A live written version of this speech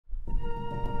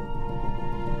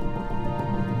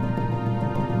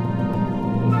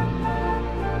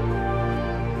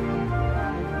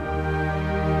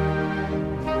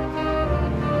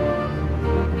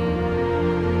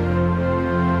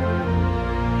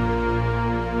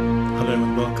Hello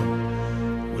and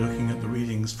welcome. We're looking at the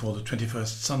readings for the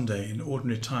 21st Sunday in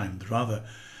Ordinary Time, the rather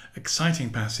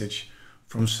exciting passage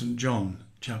from St. John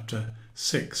chapter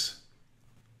 6.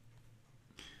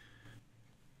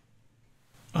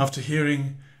 After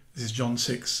hearing, this is John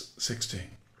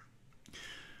 6:60.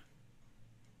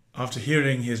 After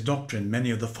hearing his doctrine,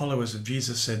 many of the followers of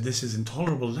Jesus said, "This is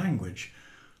intolerable language.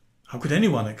 How could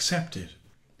anyone accept it?"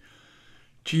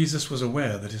 Jesus was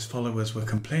aware that his followers were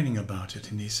complaining about it,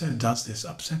 and he said, "Does this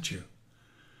upset you?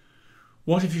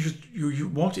 What if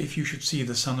you should see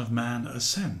the Son of Man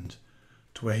ascend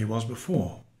to where he was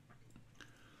before?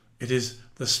 It is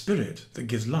the Spirit that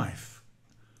gives life.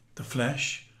 The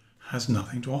flesh has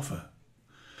nothing to offer.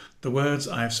 The words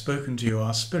I have spoken to you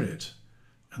are spirit,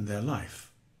 and their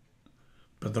life.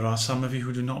 But there are some of you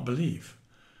who do not believe."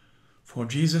 For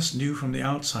Jesus knew from the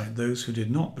outside those who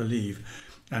did not believe,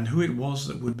 and who it was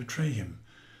that would betray him.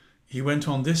 He went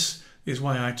on, "This is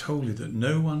why I told you that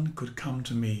no one could come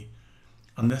to me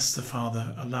unless the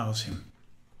Father allows him."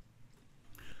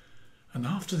 And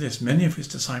after this, many of his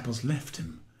disciples left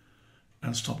him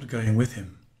and stopped going with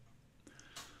him.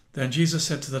 Then Jesus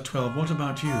said to the 12, "What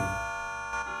about you?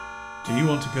 Do you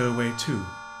want to go away too?"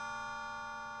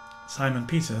 Simon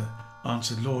Peter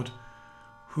answered, "Lord,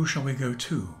 who shall we go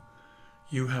to?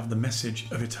 You have the message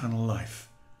of eternal life,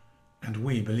 and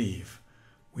we believe.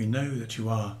 We know that you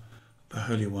are the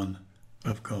Holy One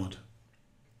of God."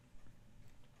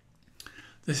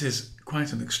 This is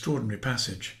quite an extraordinary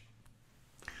passage.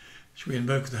 Shall we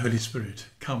invoke the Holy Spirit?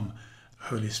 Come,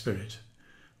 Holy Spirit,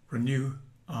 renew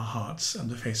our hearts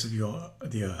and the face of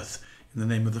the earth. In the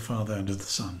name of the Father, and of the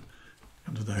Son,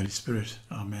 and of the Holy Spirit.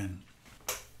 Amen.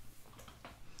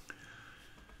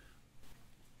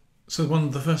 So one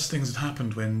of the first things that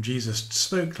happened when Jesus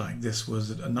spoke like this was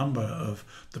that a number of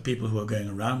the people who were going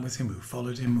around with him, who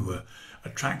followed him, who were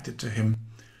attracted to him,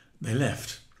 they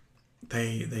left.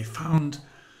 They found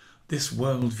this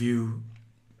worldview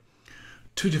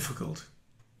too difficult.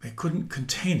 They couldn't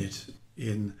contain it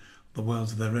in the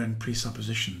world of their own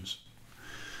presuppositions.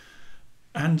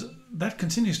 And that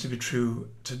continues to be true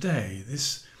today.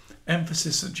 This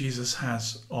emphasis that Jesus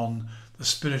has on the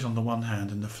spirit on the one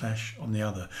hand and the flesh on the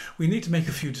other. We need to make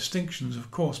a few distinctions, of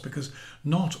course, because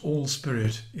not all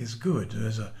spirit is good.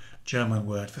 There's a German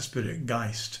word for spirit,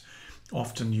 Geist,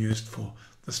 often used for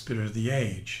the spirit of the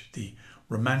age. The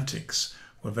Romantics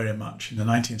were very much in the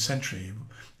 19th century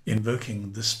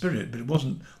invoking the Spirit, but it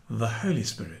wasn't the Holy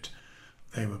Spirit.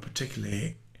 They were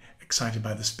particularly excited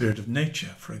by the spirit of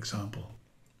nature, for example.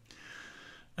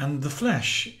 And the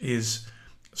flesh is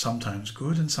sometimes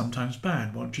good and sometimes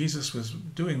bad. What Jesus was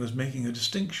doing was making a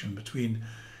distinction between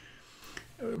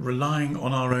relying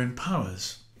on our own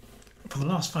powers. For the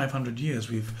last 500 years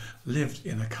we've lived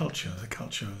in a culture, the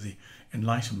culture of the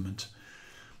Enlightenment,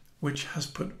 which has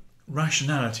put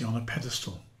rationality on a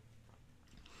pedestal.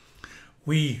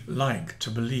 We like to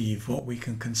believe what we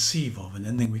can conceive of, and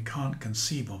anything we can't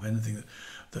conceive of, anything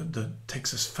that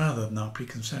takes us further than our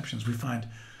preconceptions, we find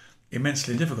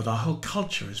immensely difficult. Our whole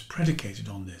culture is predicated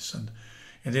on this, and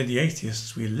indeed the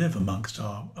atheists we live amongst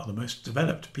are the most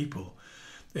developed people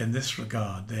in this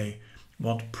regard. They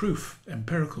want proof,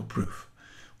 empirical proof,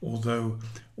 although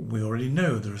we already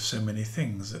know there are so many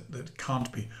things that can't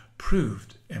be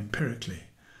proved empirically.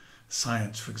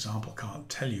 Science, for example, can't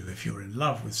tell you if you're in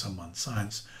love with someone.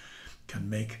 Science can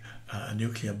make a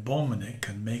nuclear bomb and it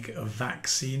can make a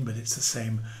vaccine, but it's the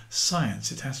same science.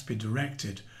 It has to be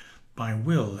directed by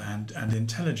will and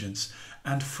intelligence,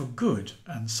 and for good,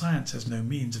 and science has no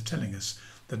means of telling us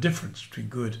the difference between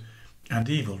good and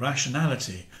evil.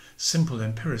 Rationality, simple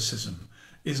empiricism,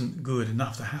 isn't good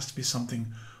enough. There has to be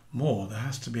something more. There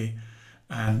has to be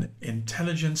an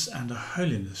intelligence and a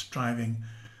holiness driving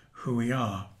who we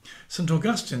are. St.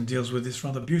 Augustine deals with this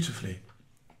rather beautifully.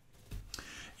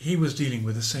 He was dealing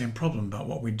with the same problem about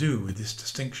what we do with this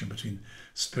distinction between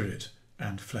spirit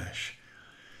and flesh.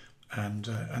 And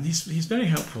he's very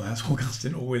helpful, as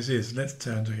Augustine always is. Let's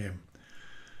turn to him.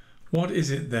 What is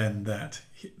it then that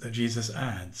Jesus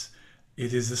adds?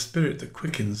 It is the spirit that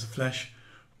quickens, the flesh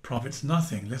profits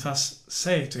nothing. Let us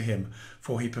say to him,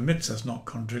 for he permits us, not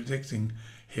contradicting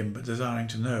him, but desiring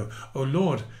to know, O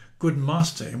Lord, good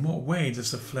Master, in what way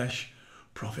does the flesh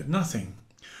profit nothing?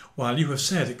 While you have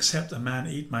said, except a man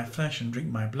eat my flesh and drink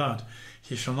my blood,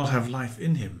 he shall not have life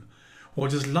in him. Or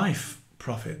does life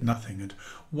profit nothing? And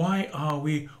why are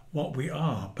we what we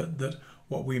are, but that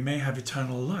what we may have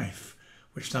eternal life,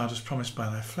 which thou dost promise by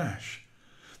thy flesh?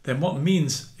 Then what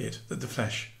means it that the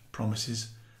flesh promises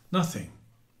nothing?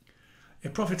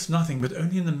 It profits nothing, but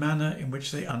only in the manner in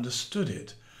which they understood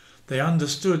it. They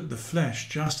understood the flesh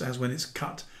just as when it's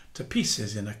cut to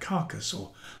pieces in a carcass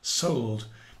or sold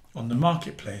on the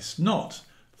marketplace, not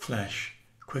flesh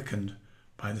quickened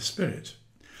by the Spirit.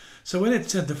 So when it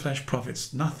said the flesh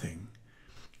profits nothing,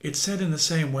 it's said in the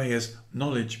same way as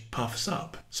knowledge puffs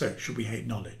up. So should we hate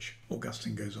knowledge?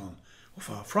 Augustine goes on, or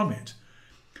far from it.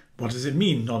 What does it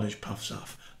mean, knowledge puffs up?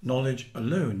 Knowledge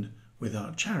alone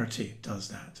without charity does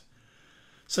that.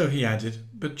 So he added,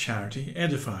 but charity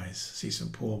edifies. See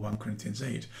St. Paul, 1 Corinthians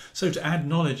 8. So to add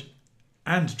knowledge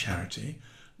and charity,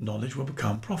 knowledge will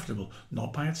become profitable,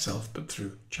 not by itself, but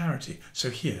through charity. So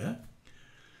here,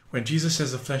 when Jesus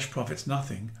says the flesh profits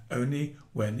nothing, only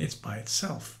when it's by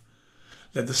itself.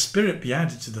 Let the Spirit be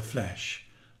added to the flesh,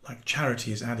 like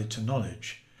charity is added to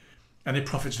knowledge, and it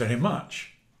profits very much.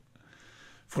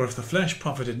 For if the flesh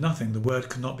profited nothing, the Word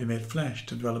could not be made flesh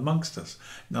to dwell amongst us.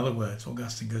 In other words,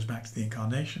 Augustine goes back to the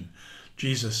Incarnation.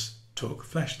 Jesus took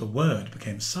flesh. The Word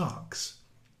became sarx,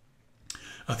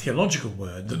 a theological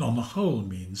word that on the whole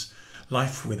means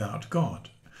life without God.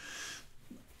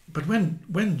 But when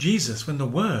the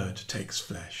Word takes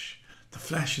flesh, the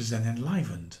flesh is then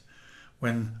enlivened.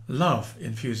 When love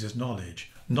infuses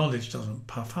knowledge, knowledge doesn't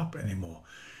puff up anymore.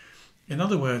 In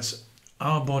other words,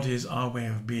 our bodies, our way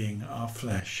of being, our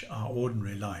flesh, our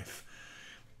ordinary life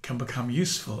can become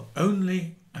useful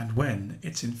only and when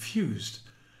it's infused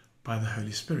by the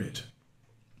Holy Spirit.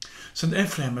 St.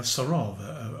 Ephrem of Sarov,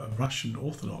 a Russian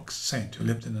Orthodox saint who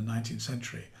lived in the 19th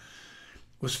century,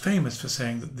 was famous for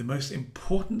saying that the most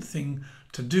important thing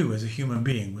to do as a human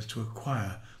being was to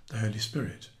acquire the Holy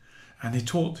Spirit. And he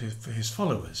taught his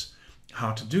followers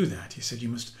how to do that. He said, you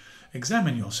must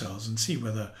examine yourselves and see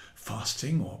whether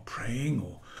fasting or praying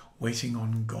or waiting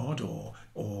on God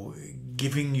or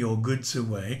giving your goods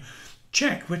away,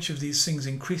 check which of these things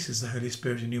increases the Holy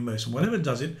Spirit in you most. And whatever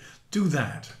does it, do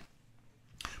that.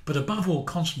 But above all,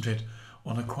 concentrate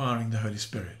on acquiring the Holy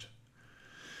Spirit.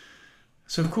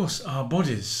 So, of course, our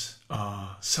bodies,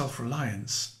 our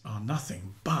self-reliance are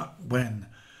nothing, but when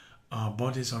our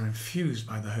bodies are infused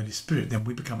by the Holy Spirit, then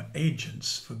we become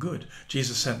agents for good.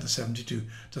 Jesus sent the 72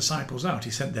 disciples out.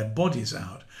 He sent their bodies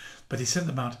out, but he sent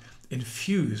them out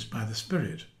infused by the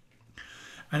Spirit.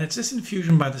 And it's this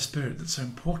infusion by the Spirit that's so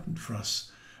important for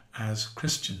us as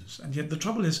Christians. And yet the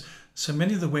trouble is, so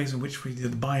many of the ways in which we read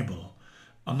the Bible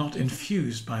are not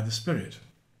infused by the Spirit.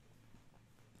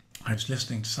 I was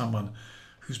listening to someone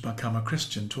who's become a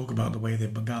Christian talk about the way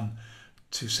they've begun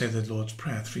to say the Lord's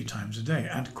Prayer 3 times a day,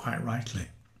 and quite rightly,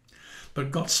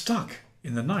 but got stuck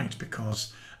in the night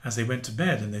because as they went to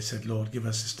bed and they said, Lord, give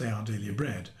us this day our daily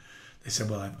bread, they said,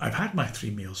 well, I've had my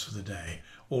 3 meals for the day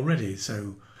already,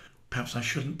 so perhaps I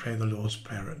shouldn't pray the Lord's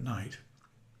Prayer at night.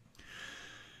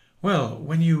 Well,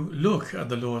 when you look at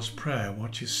the Lord's Prayer,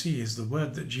 what you see is the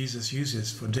word that Jesus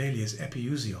uses for daily is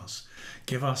epiousios.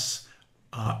 Give us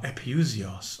our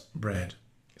epiousios bread.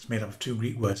 It's made up of 2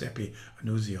 Greek words, epi and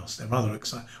ousios. They're rather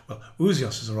exciting. Well,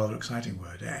 ousios is a rather exciting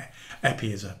word.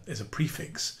 Epi is a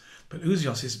prefix, but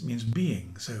ousios means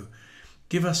being. So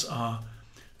give us our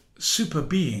super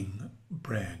being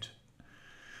bread.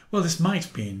 Well, this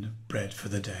might mean bread for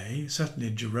the day.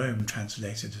 Certainly Jerome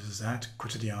translated it as that,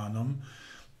 quotidianum,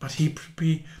 but he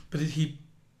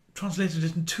translated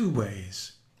it in 2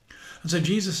 ways. And so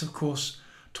Jesus, of course,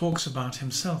 talks about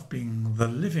himself being the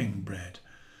living bread.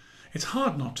 It's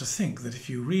hard not to think that if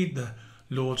you read the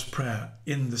Lord's Prayer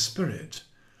in the Spirit,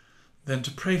 then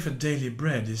to pray for daily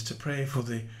bread is to pray for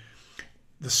the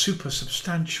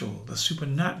supersubstantial, the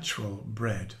supernatural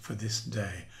bread for this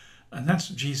day. And that's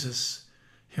Jesus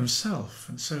himself.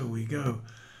 And so we go,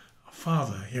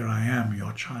 Father, here I am,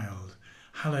 your child.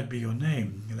 Hallowed be your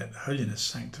name. Let holiness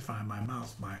sanctify my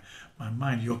mouth, my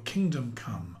mind. Your kingdom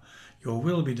come. Your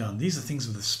will be done. These are things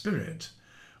of the Spirit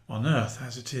on earth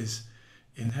as it is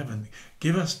in heaven.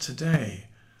 Give us today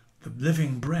the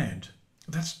living bread.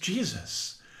 That's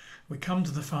Jesus. We come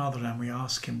to the Father and we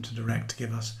ask him to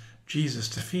give us Jesus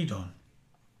to feed on.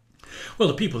 Well,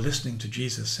 the people listening to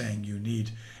Jesus saying, you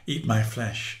need eat my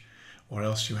flesh or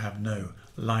else you have no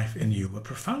life in you, were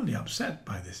profoundly upset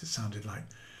by this. It sounded like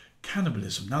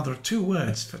cannibalism. Now, there are 2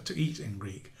 words for to eat in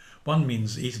Greek. One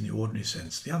means eat in the ordinary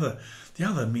sense. The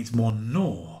other means more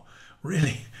gnaw.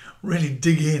 Really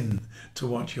dig in to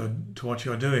what you're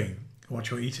doing, what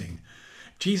you're eating.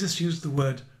 Jesus used the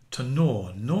word to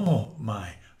gnaw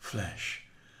my flesh.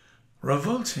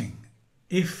 Revolting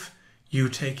if you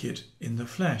take it in the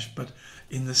flesh, but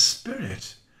in the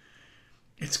Spirit,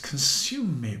 it's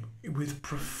consumed me with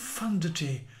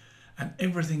profundity and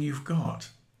everything you've got.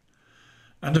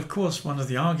 And of course, one of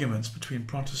the arguments between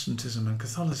Protestantism and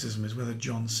Catholicism is whether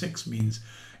John 6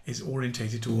 is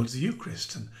orientated towards the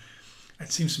Eucharist.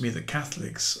 It seems to me that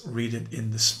Catholics read it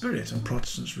in the spirit and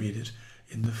Protestants read it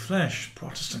in the flesh.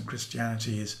 Protestant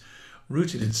Christianity is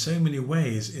rooted in so many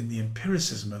ways in the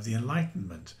empiricism of the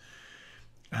Enlightenment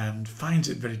and finds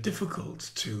it very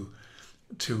difficult to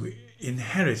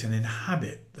inherit and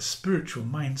inhabit the spiritual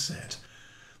mindset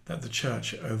that the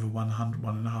Church over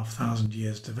 1,500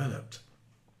 years developed.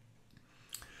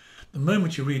 The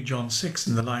moment you read John 6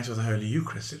 in the light of the Holy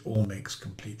Eucharist, it all makes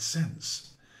complete sense.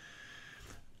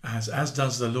 As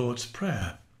does the Lord's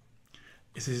Prayer.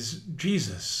 It is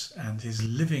Jesus and his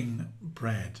living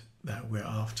bread that we're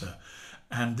after.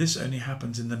 And this only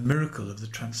happens in the miracle of the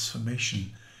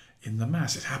transformation in the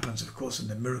Mass. It happens, of course, in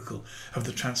the miracle of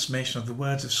the transformation of the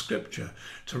words of Scripture.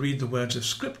 To read the words of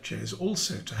Scripture is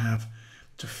also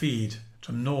to feed,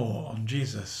 to gnaw on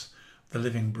Jesus, the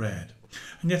living bread.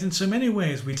 And yet in so many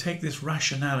ways we take this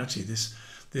rationality, this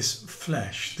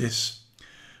flesh, this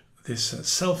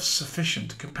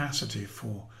self-sufficient capacity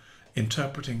for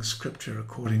interpreting Scripture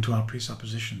according to our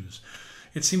presuppositions.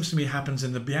 It seems to me happens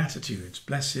in the Beatitudes.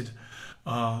 Blessed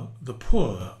are the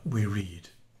poor, we read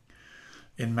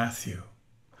in Matthew.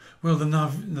 Well,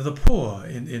 the poor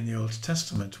in the Old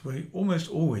Testament were almost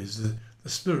always the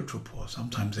spiritual poor.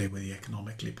 Sometimes they were the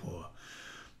economically poor.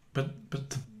 But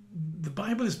the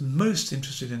Bible is most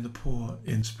interested in the poor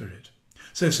in spirit.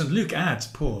 So St. Luke adds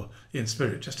poor in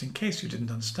spirit, just in case you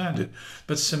didn't understand it.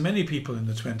 But so many people in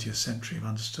the 20th century have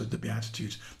understood the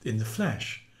Beatitudes in the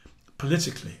flesh,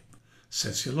 politically,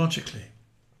 sociologically.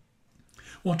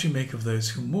 What do you make of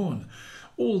those who mourn?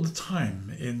 All the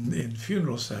time in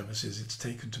funeral services it's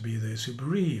taken to be those who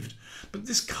bereaved. But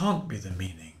this can't be the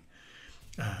meaning.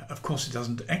 Of course it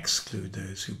doesn't exclude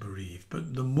those who bereave,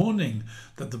 but the mourning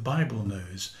that the Bible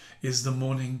knows is the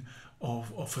mourning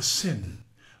of a sin,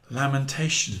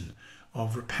 lamentation,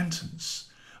 of repentance.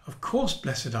 Of course,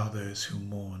 blessed are those who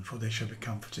mourn, for they shall be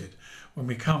comforted. When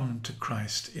we come to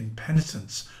Christ in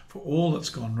penitence for all that's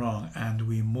gone wrong and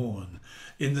we mourn,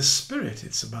 in the Spirit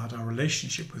it's about our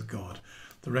relationship with God,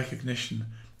 the recognition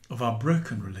of our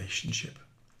broken relationship.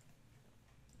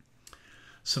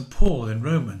 St. Paul in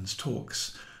Romans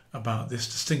talks about this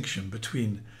distinction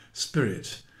between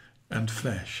spirit and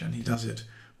flesh, and he does it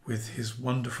with his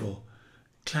wonderful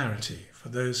clarity. For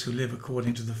those who live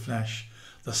according to the flesh,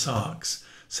 the sarks,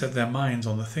 set their minds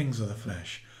on the things of the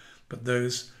flesh, but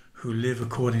those who live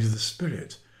according to the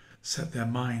Spirit set their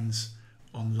minds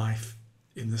on life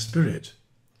in the Spirit.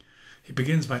 He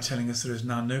begins by telling us there is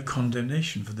now no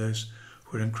condemnation for those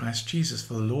who are in Christ Jesus,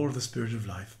 for the law of the Spirit of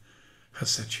life has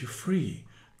set you free.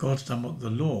 God's done what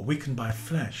the law, weakened by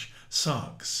flesh,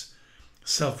 sarks,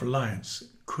 self-reliance,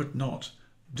 could not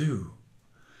do.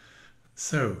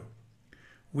 So,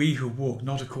 we who walk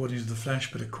not according to the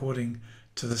flesh, but according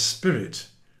to the Spirit,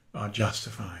 are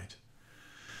justified.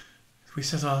 We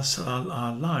set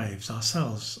our lives,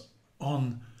 ourselves,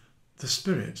 on the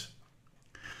Spirit.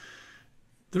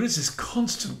 There is this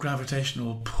constant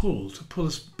gravitational pull to pull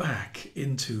us back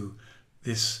into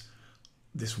this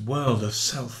world of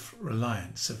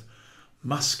self-reliance, of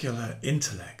muscular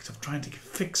intellect, of trying to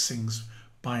fix things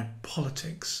by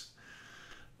politics.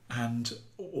 And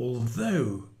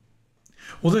although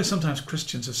sometimes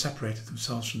Christians have separated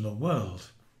themselves from the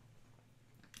world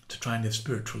to try and live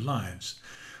spiritual lives,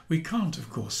 we can't, of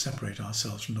course, separate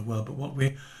ourselves from the world, but what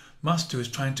we must do is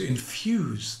trying to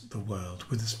infuse the world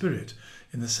with the Spirit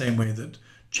in the same way that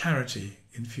charity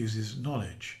infuses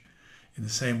knowledge, in the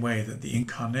same way that the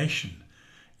Incarnation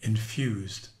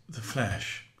infused the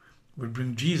flesh. We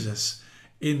bring Jesus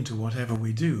into whatever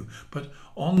we do, but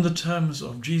on the terms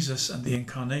of Jesus and the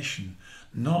Incarnation,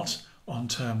 not on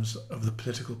terms of the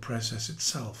political process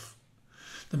itself.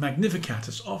 The Magnificat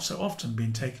has also often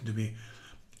been taken to be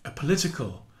a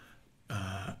political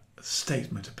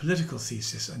statement, a political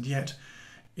thesis, and yet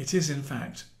it is in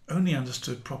fact only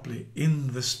understood properly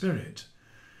in the Spirit.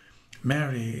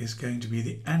 Mary is going to be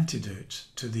the antidote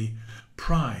to the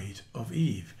pride of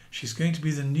Eve. She's going to be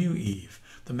the new Eve.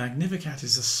 The Magnificat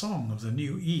is the song of the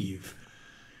new Eve.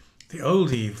 The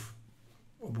old Eve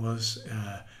was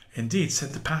indeed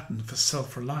set the pattern for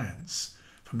self-reliance,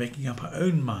 for making up our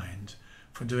own mind,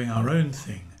 for doing our own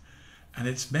thing. And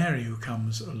it's Mary who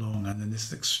comes along and in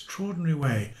this extraordinary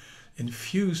way,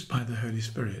 infused by the Holy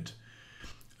Spirit,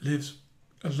 lives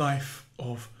a life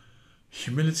of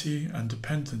humility and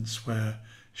dependence where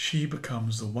she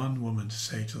becomes the one woman to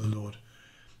say to the Lord,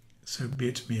 so be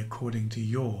it to me according to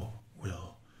your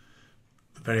will.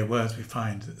 The very words we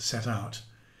find set out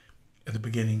at the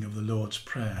beginning of the Lord's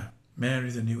Prayer. Mary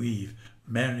the new Eve,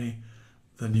 Mary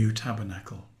the new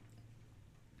tabernacle.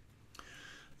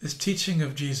 This teaching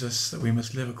of Jesus that we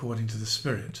must live according to the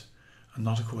Spirit and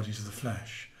not according to the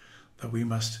flesh, that we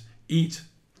must eat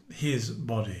his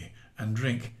body and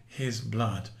drink his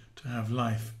blood to have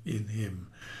life in him,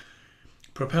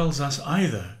 propels us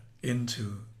either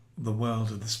into the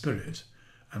world of the Spirit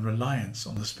and reliance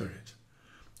on the Spirit,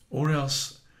 or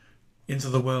else into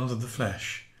the world of the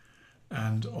flesh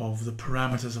and of the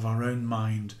parameters of our own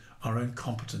mind, our own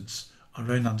competence,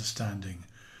 our own understanding,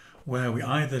 where we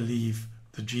either leave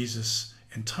the Jesus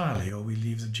entirely or we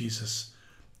leave the Jesus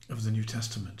of the New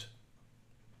Testament.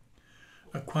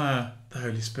 Acquire the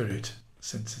Holy Spirit,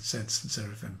 said St.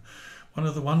 Seraphim. One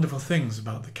of the wonderful things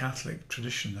about the Catholic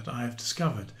tradition that I have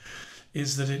discovered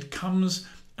is that it comes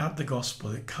at the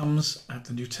Gospel, it comes at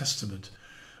the New Testament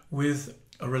with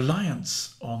a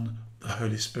reliance on the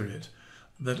Holy Spirit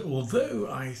that, although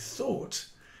I thought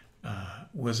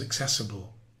was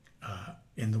accessible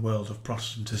in the world of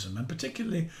Protestantism, and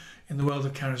particularly in the world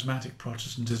of charismatic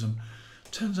Protestantism,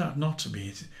 turns out not to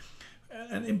be.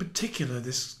 And in particular,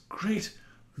 this great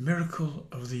miracle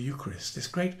of the Eucharist, this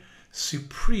great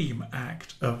supreme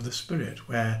act of the Spirit,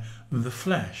 where the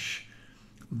flesh,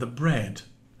 the bread,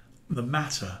 the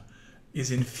matter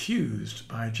is infused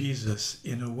by Jesus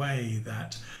in a way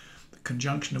that the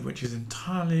conjunction of which is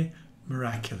entirely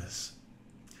miraculous.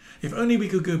 If only we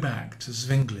could go back to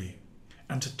Zwingli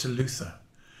and to Luther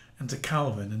and to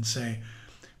Calvin and say,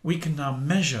 we can now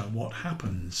measure what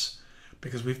happens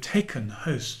because we've taken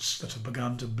hosts that have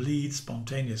begun to bleed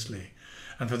spontaneously.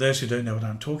 And for those who don't know what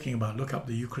I'm talking about, look up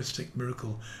the Eucharistic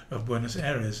miracle of Buenos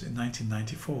Aires in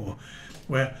 1994,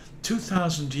 where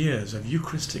 2,000 years of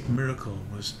Eucharistic miracle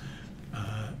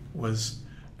was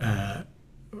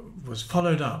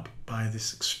followed up by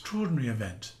this extraordinary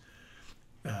event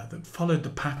that followed the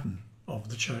pattern of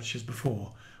the churches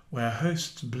before, where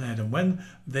hosts bled, and when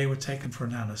they were taken for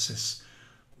analysis,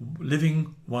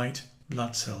 living white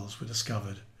blood cells were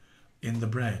discovered in the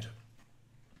bread.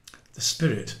 The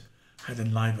Spirit had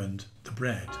enlivened the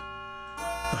bread.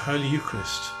 The Holy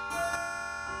Eucharist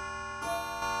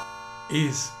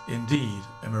is indeed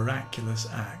a miraculous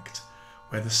act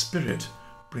where the Spirit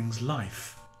brings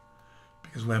life,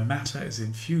 because where matter is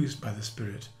infused by the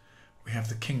Spirit, we have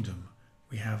the kingdom,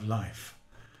 we have life.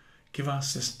 Give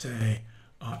us this day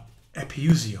our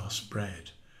epiousios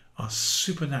bread, our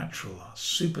supernatural, our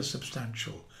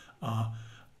supersubstantial, our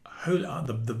whole,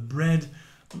 the bread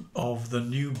of the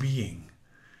new being.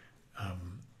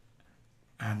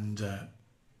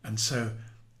 And so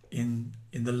in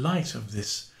the light of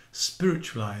this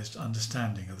spiritualized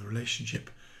understanding of the relationship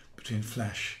between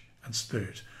flesh and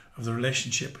spirit, of the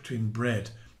relationship between bread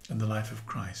and the life of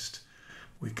Christ,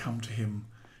 we come to him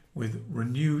with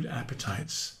renewed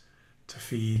appetites to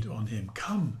feed on him.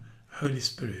 Come, Holy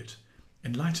Spirit,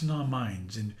 enlighten our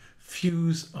minds,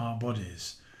 infuse our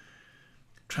bodies,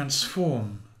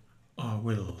 transform our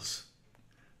wills.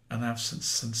 And as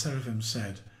St. Seraphim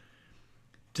said,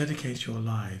 dedicate your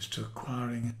lives to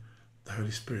acquiring the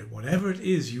Holy Spirit. Whatever it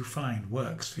is you find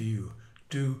works for you,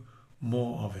 do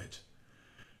more of it.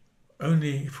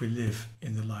 Only if we live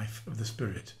in the life of the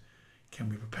Spirit can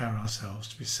we prepare ourselves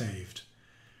to be saved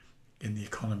in the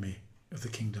economy of the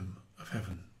kingdom of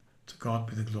heaven. To God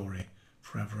be the glory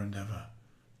forever and ever.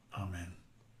 Amen.